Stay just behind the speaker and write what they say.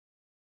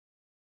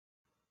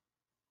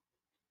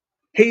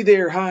Hey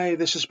there. Hi,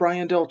 this is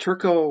Brian Del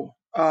Turco.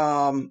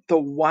 The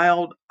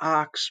Wild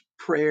Ox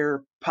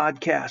Prayer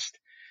Podcast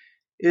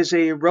is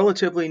a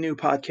relatively new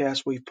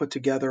podcast we've put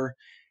together.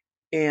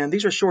 And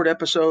these are short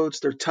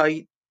episodes. They're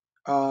tight,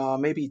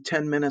 maybe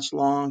 10 minutes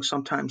long,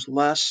 sometimes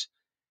less.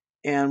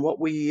 And what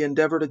we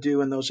endeavor to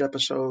do in those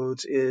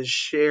episodes is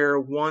share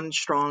one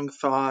strong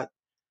thought.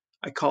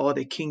 I call it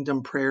a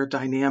kingdom prayer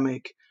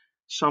dynamic,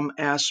 some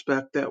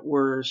aspect that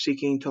we're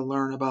seeking to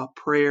learn about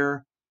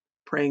prayer,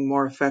 praying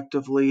more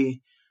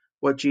effectively,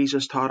 what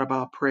Jesus taught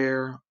about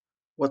prayer,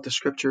 what the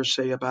scriptures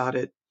say about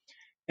it.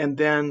 And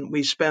then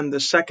we spend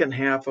the second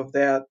half of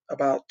that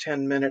about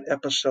 10-minute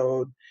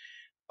episode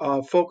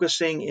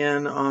focusing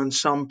in on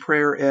some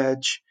prayer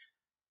edge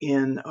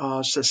in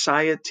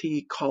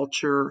society,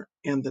 culture,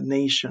 and the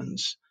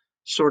nations,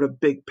 sort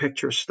of big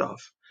picture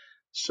stuff.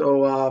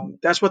 So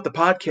that's what the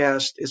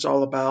podcast is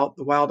all about,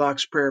 the Wild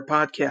Ox Prayer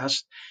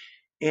Podcast.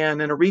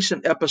 And in a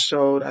recent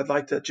episode, I'd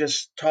like to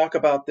just talk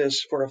about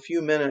this for a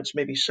few minutes,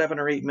 maybe 7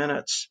 or 8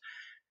 minutes.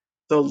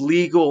 The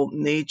legal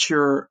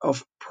nature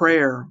of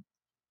prayer.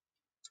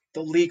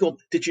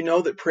 Did you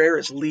know that prayer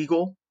is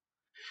legal?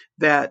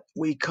 That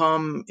we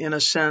come, in a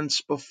sense,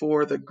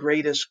 before the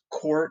greatest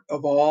court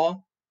of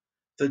all,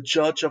 the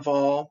judge of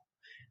all,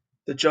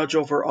 the judge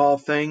over all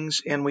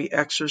things, and we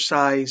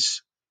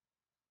exercise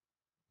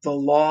the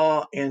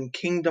law and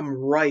kingdom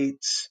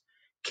rights,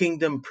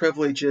 kingdom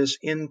privileges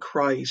in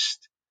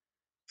Christ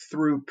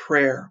through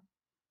prayer.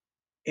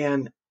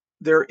 And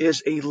there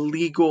is a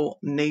legal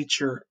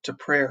nature to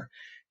prayer.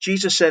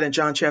 Jesus said in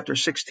John chapter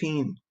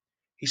 16,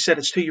 he said,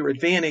 "It's to your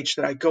advantage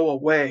that I go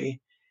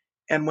away.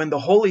 And when the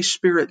Holy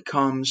Spirit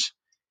comes,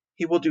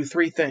 he will do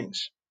three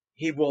things.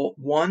 He will,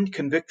 one,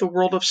 convict the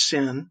world of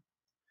sin.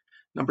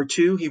 Number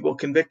two, he will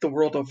convict the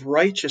world of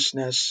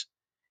righteousness.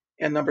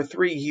 And number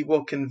three, he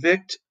will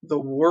convict the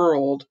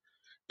world,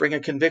 bring a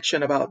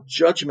conviction about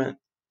judgment."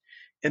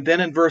 And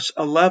then in verse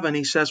 11,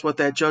 he says what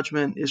that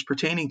judgment is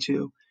pertaining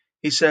to.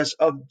 He says,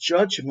 "Of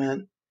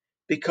judgment,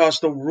 because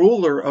the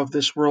ruler of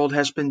this world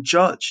has been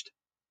judged."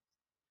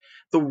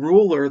 The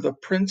ruler, the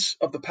prince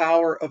of the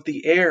power of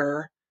the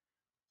air,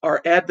 our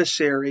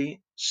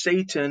adversary,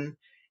 Satan,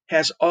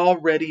 has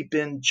already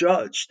been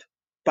judged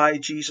by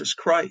Jesus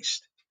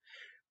Christ.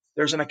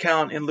 There's an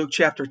account in Luke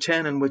chapter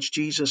 10 in which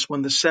Jesus,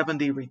 when the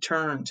 70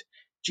 returned,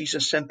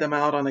 Jesus sent them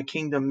out on a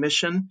kingdom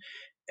mission.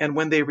 And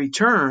when they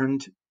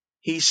returned,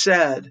 he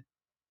said,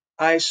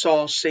 "I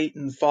saw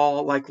Satan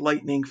fall like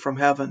lightning from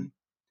heaven."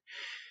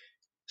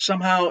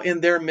 Somehow, in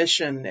their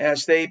mission,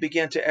 as they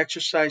began to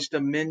exercise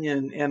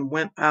dominion and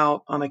went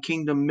out on a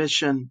kingdom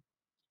mission,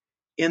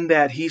 in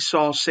that he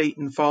saw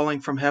Satan falling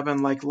from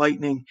heaven like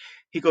lightning.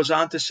 He goes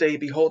on to say,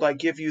 "Behold, I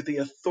give you the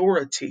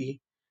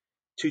authority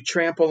to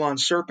trample on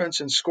serpents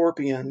and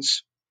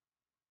scorpions."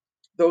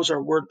 Those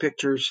are word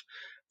pictures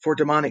for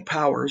demonic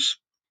powers.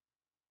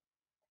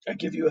 "I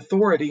give you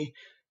authority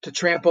to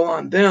trample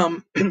on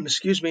them,"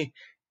 excuse me,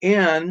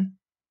 "and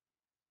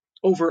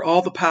over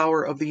all the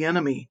power of the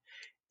enemy,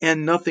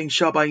 and nothing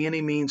shall by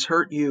any means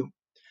hurt you."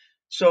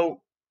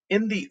 So,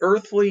 in the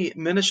earthly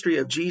ministry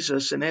of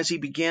Jesus, and as he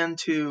began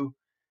to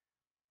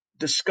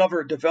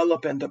discover,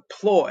 develop, and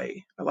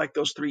deploy, I like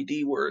those three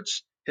D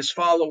words, his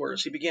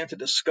followers, he began to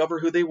discover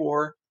who they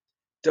were,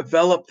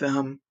 develop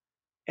them,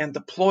 and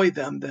deploy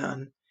them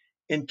then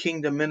in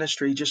kingdom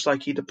ministry, just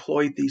like he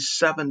deployed these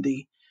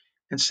 70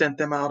 and sent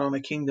them out on a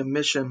kingdom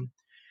mission.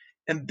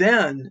 And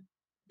then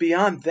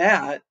beyond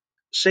that,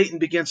 Satan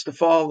begins to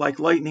fall like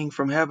lightning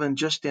from heaven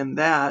just in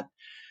that.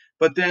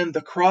 But then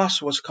the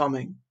cross was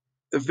coming,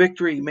 the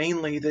victory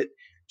mainly that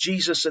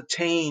Jesus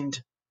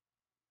attained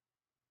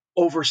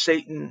over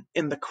Satan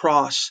in the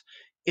cross,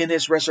 in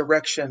his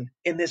resurrection,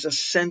 in his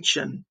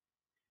ascension,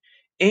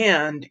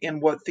 and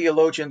in what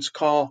theologians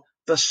call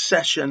the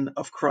session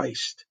of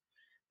Christ,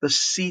 the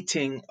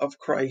seating of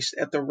Christ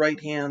at the right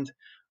hand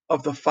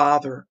of the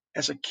Father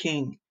as a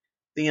king,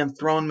 the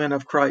enthronement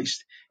of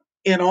Christ.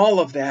 In all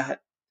of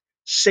that,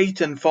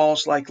 Satan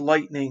falls like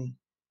lightning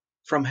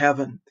from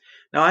heaven.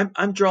 Now,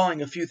 I'm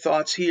drawing a few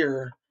thoughts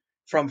here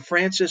from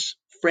Francis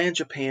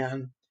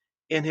Frangipan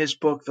in his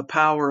book, The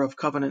Power of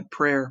Covenant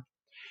Prayer.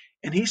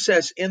 And he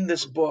says in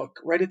this book,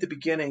 right at the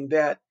beginning,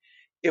 that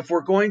if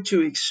we're going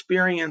to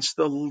experience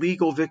the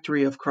legal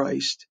victory of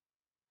Christ,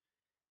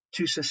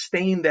 to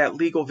sustain that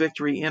legal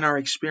victory in our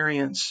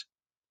experience,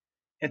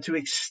 and to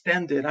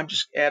extend it, I'm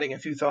just adding a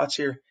few thoughts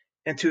here,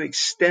 and to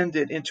extend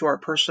it into our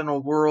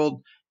personal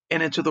world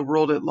and into the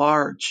world at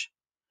large,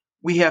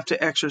 we have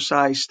to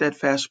exercise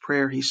steadfast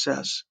prayer, he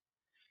says.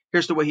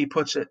 Here's the way he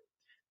puts it.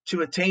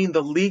 To attain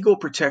the legal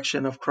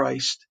protection of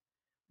Christ,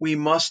 we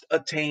must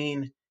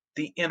attain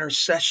the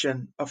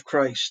intercession of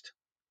Christ.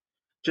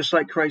 Just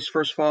like Christ's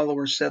first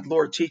followers said,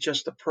 "Lord, teach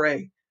us to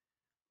pray."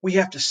 We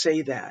have to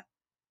say that.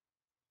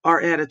 Our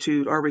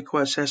attitude, our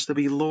request has to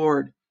be,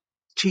 "Lord,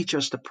 teach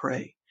us to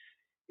pray."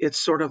 It's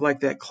sort of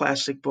like that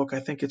classic book. I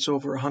think it's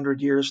over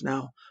 100 years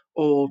now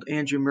old,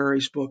 Andrew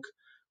Murray's book,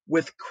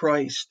 With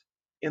Christ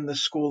in the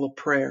School of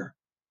Prayer.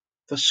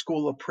 The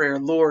School of Prayer.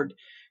 Lord,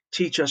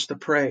 teach us to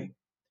pray.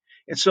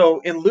 And so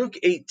in Luke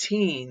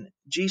 18,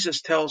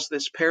 Jesus tells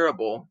this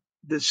parable,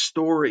 this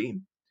story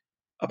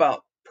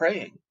about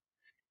praying.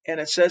 And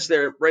it says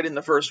there right in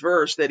the first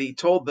verse that he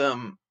told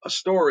them a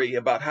story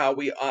about how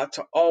we ought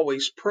to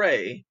always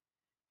pray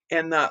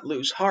and not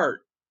lose heart.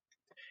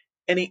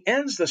 And he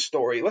ends the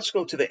story. Let's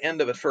go to the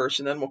end of it first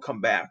and then we'll come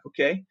back,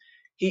 okay?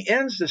 He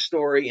ends the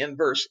story in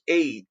verse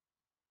 8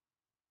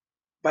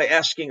 by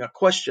asking a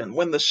question.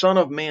 When the Son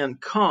of Man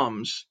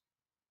comes,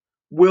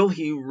 will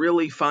he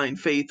really find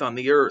faith on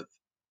the earth?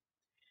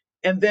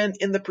 And then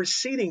in the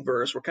preceding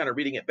verse, we're kind of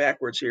reading it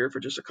backwards here for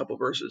just a couple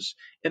verses.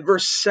 In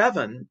verse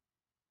 7,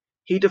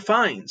 he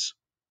defines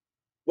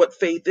what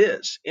faith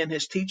is in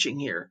his teaching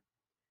here.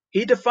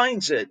 He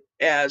defines it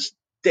as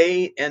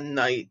day and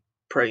night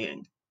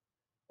praying,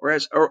 or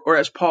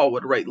as Paul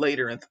would write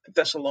later in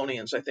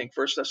Thessalonians, I think,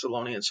 First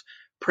Thessalonians,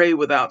 pray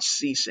without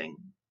ceasing,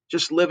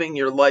 just living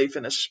your life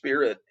in a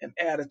spirit and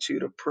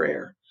attitude of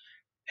prayer,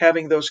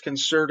 having those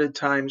concerted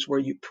times where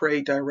you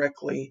pray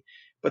directly,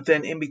 but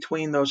then in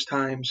between those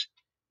times,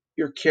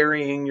 you're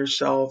carrying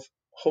yourself,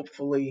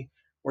 hopefully,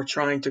 we're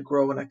trying to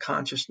grow in a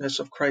consciousness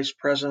of Christ's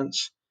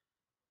presence,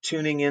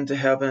 tuning into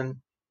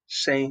heaven,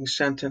 saying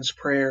sentence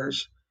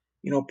prayers,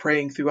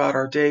 praying throughout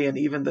our day and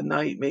even the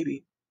night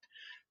maybe.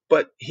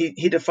 But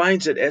he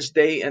defines it as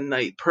day and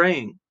night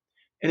praying.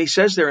 And he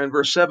says there in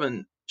verse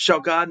 7, shall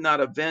God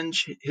not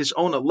avenge his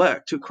own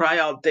elect who cry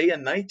out day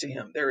and night to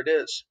him? There it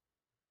is.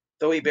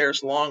 Though he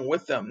bears long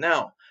with them.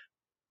 Now,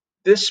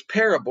 this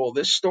parable,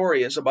 this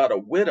story is about a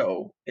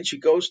widow, and she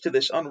goes to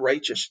this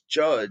unrighteous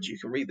judge. You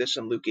can read this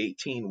in Luke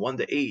 18,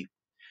 1-8.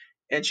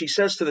 And she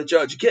says to the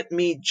judge, get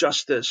me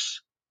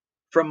justice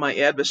from my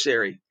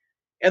adversary.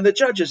 And the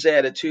judge's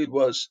attitude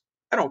was,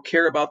 I don't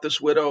care about this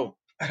widow.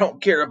 I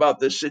don't care about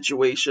this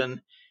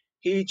situation.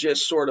 He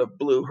just sort of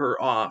blew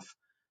her off.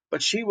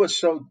 But she was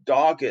so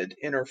dogged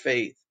in her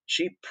faith.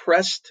 She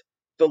pressed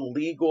the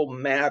legal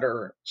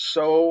matter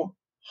so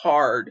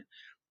hard.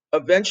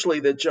 Eventually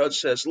the judge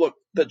says, look,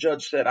 the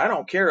judge said, I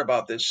don't care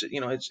about this.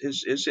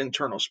 His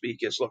internal speak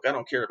is, look, I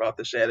don't care about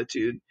this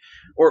attitude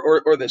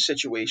or this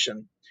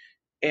situation.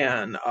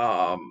 And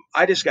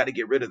I just got to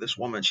get rid of this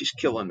woman. She's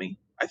killing me.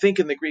 I think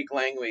in the Greek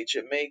language,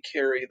 it may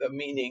carry the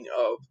meaning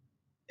of,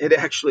 it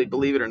actually,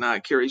 believe it or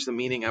not, carries the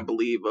meaning, I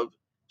believe, of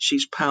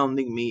she's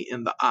pounding me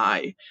in the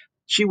eye.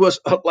 She was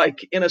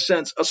like, in a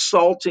sense,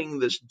 assaulting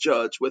this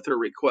judge with her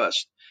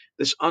request,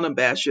 this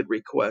unabashed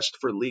request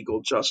for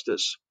legal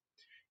justice.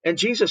 And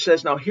Jesus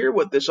says, now hear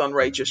what this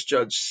unrighteous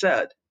judge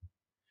said.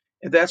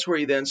 And that's where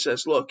he then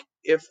says, look,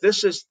 if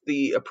this is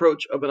the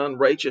approach of an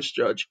unrighteous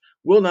judge,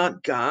 will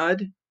not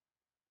God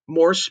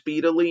more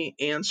speedily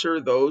answer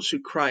those who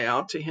cry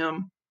out to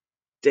him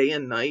day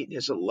and night,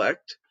 his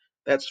elect?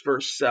 That's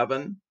verse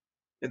 7.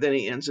 And then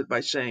he ends it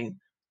by saying,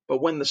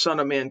 but when the Son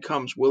of Man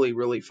comes, will he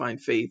really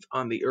find faith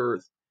on the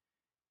earth?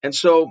 And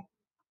so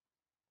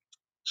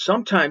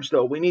sometimes,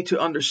 though, we need to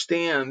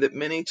understand that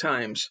many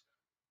times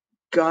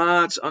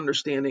God's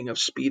understanding of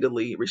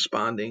speedily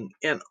responding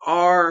and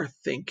our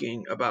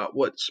thinking about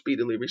what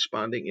speedily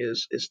responding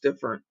is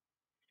different.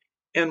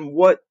 And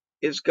what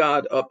is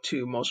God up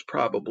to most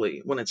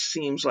probably when it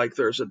seems like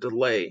there's a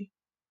delay?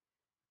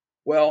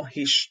 Well,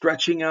 he's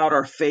stretching out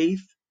our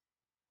faith.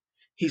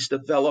 He's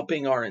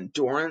developing our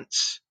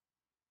endurance.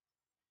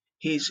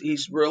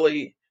 He's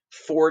really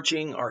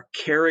forging our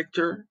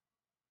character.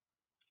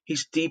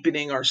 He's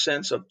deepening our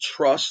sense of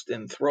trust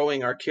and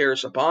throwing our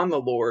cares upon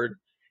the Lord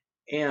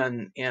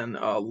and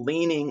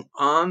leaning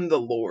on the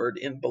Lord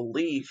in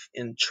belief,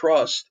 in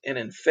trust, and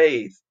in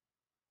faith.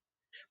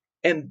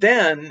 And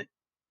then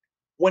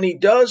when he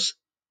does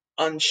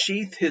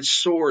unsheath his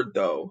sword,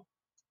 though,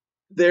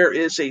 there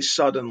is a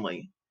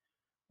suddenly.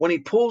 When he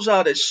pulls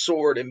out his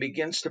sword and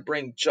begins to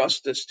bring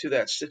justice to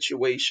that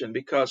situation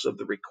because of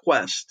the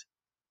request,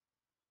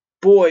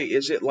 boy,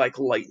 is it like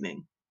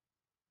lightning.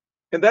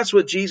 And that's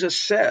what Jesus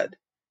said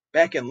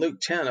back in Luke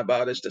 10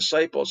 about his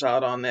disciples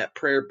out on that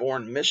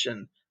prayer-born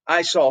mission.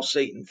 I saw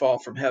Satan fall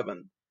from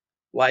heaven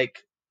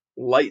like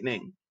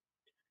lightning.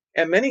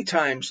 And many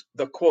times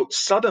the quote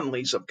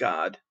suddenlies of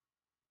God,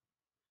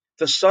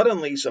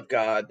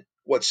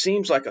 what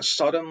seems like a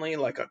suddenly,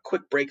 like a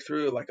quick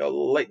breakthrough, like a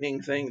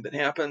lightning thing that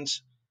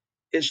happens,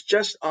 is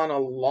just on a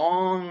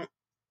long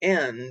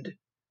end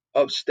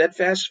of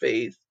steadfast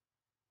faith,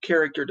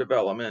 character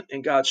development,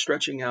 and God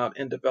stretching out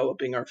and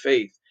developing our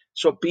faith.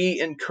 So be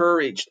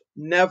encouraged.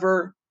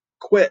 Never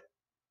quit.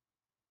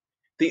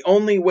 The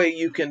only way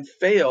you can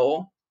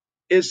fail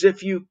is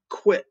if you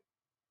quit.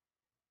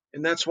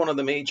 And that's one of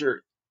the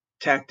major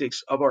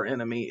tactics of our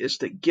enemy, is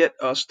to get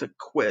us to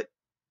quit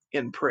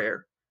in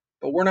prayer.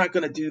 But we're not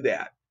going to do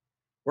that.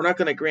 We're not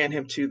going to grant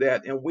him to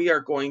that. And we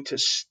are going to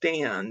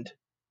stand.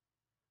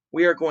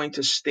 We are going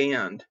to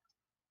stand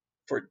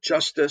for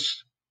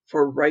justice,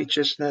 for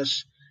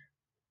righteousness,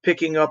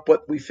 picking up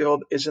what we feel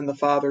is in the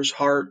Father's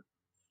heart.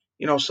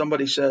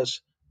 Somebody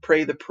says,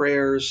 pray the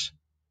prayers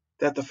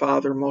that the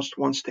Father most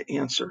wants to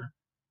answer.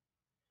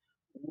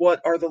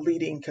 What are the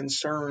leading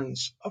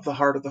concerns of the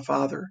heart of the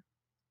Father?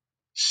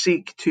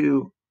 Seek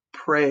to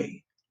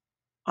pray.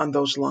 on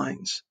those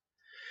lines,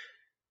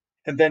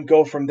 and then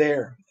go from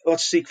there.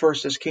 Let's seek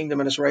first his kingdom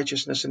and his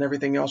righteousness, and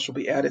everything else will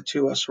be added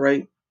to us,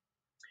 right?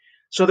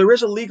 So there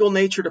is a legal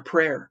nature to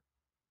prayer.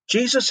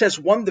 Jesus has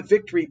won the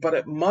victory, but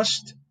it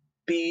must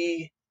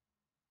be,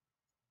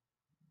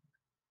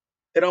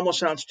 it almost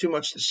sounds too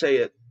much to say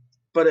it,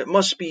 but it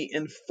must be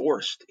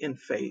enforced in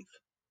faith.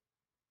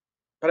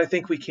 But I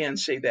think we can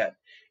say that.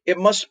 It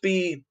must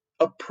be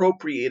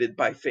appropriated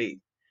by faith.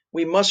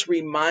 We must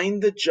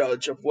remind the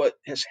judge of what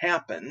has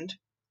happened.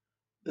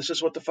 This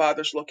is what the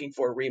Father's looking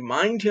for.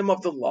 Remind him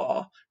of the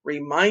law,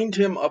 remind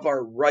him of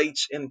our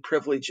rights and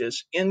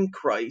privileges in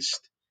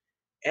Christ,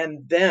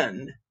 and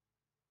then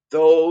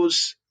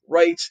those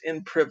rights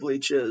and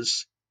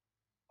privileges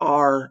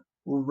are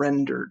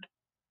rendered.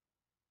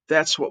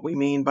 That's what we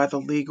mean by the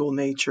legal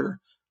nature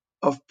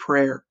of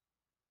prayer.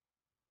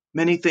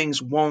 Many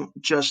things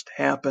won't just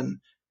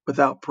happen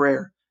without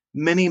prayer.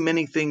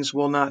 Many things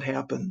will not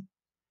happen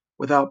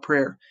without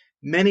prayer.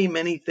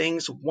 Many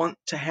things want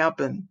to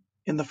happen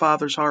in the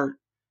Father's heart.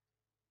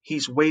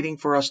 He's waiting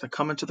for us to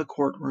come into the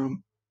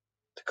courtroom,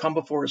 to come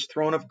before his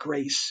throne of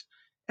grace,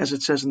 as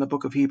it says in the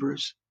book of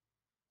Hebrews,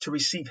 to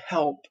receive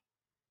help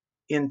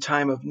in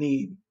time of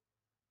need.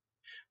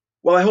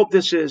 Well, I hope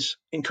this is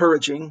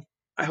encouraging.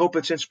 I hope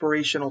it's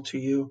inspirational to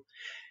you.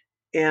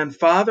 And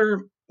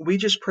Father, we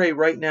just pray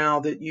right now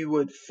that you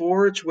would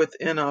forge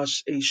within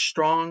us a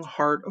strong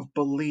heart of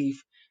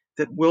belief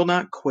that will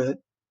not quit,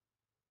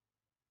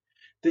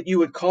 that you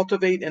would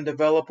cultivate and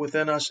develop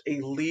within us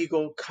a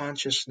legal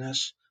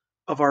consciousness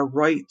of our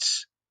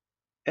rights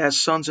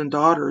as sons and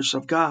daughters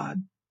of God,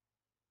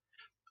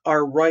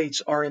 our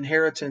rights, our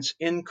inheritance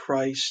in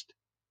Christ,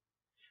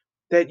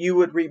 that you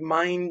would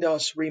remind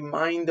us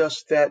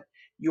that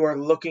you are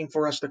looking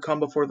for us to come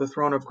before the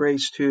throne of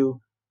grace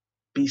to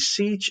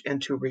beseech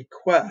and to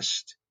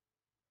request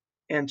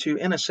and to,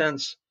 in a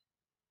sense,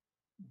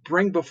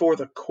 bring before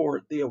the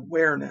court the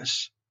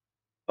awareness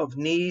of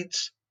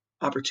needs,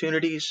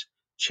 opportunities,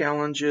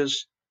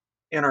 challenges,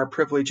 and our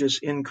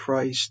privileges in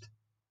Christ.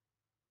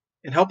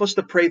 And help us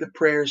to pray the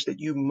prayers that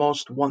you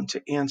most want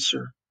to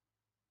answer.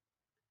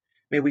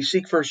 May we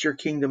seek first your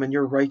kingdom and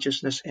your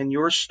righteousness and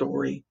your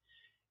story,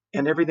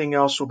 and everything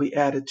else will be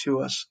added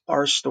to us,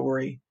 our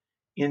story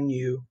in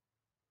you,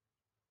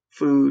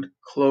 food,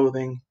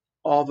 clothing,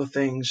 all the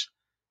things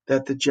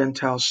that the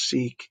Gentiles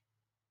seek,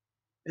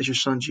 as your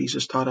son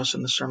Jesus taught us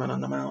in the Sermon on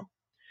the Mount.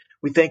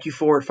 We thank you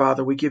for it,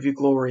 Father. We give you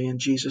glory in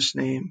Jesus'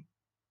 name.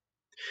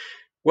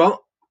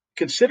 Well,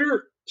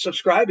 consider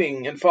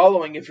subscribing and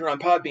following, if you're on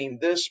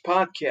Podbean, this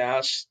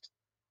podcast,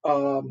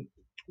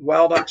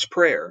 Wild Ox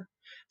Prayer.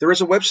 There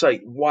is a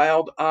website,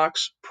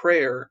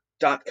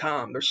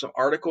 wildoxprayer.com. There's some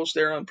articles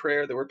there on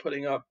prayer that we're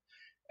putting up,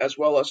 as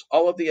well as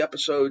all of the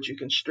episodes. You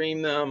can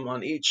stream them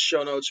on each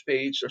show notes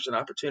page. There's an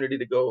opportunity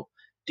to go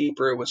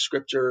deeper with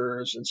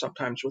scriptures and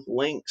sometimes with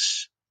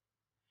links.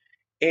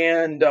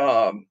 And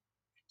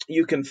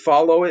you can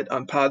follow it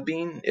on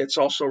Podbean. It's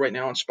also right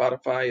now on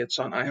Spotify. It's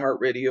on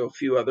iHeartRadio, a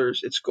few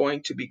others. It's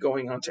going to be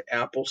going onto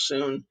Apple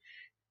soon.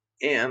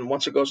 And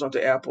once it goes onto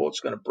Apple, it's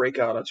going to break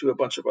out onto a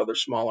bunch of other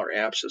smaller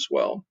apps as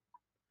well.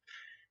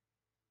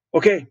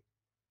 Okay,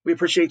 we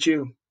appreciate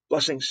you.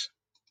 Blessings.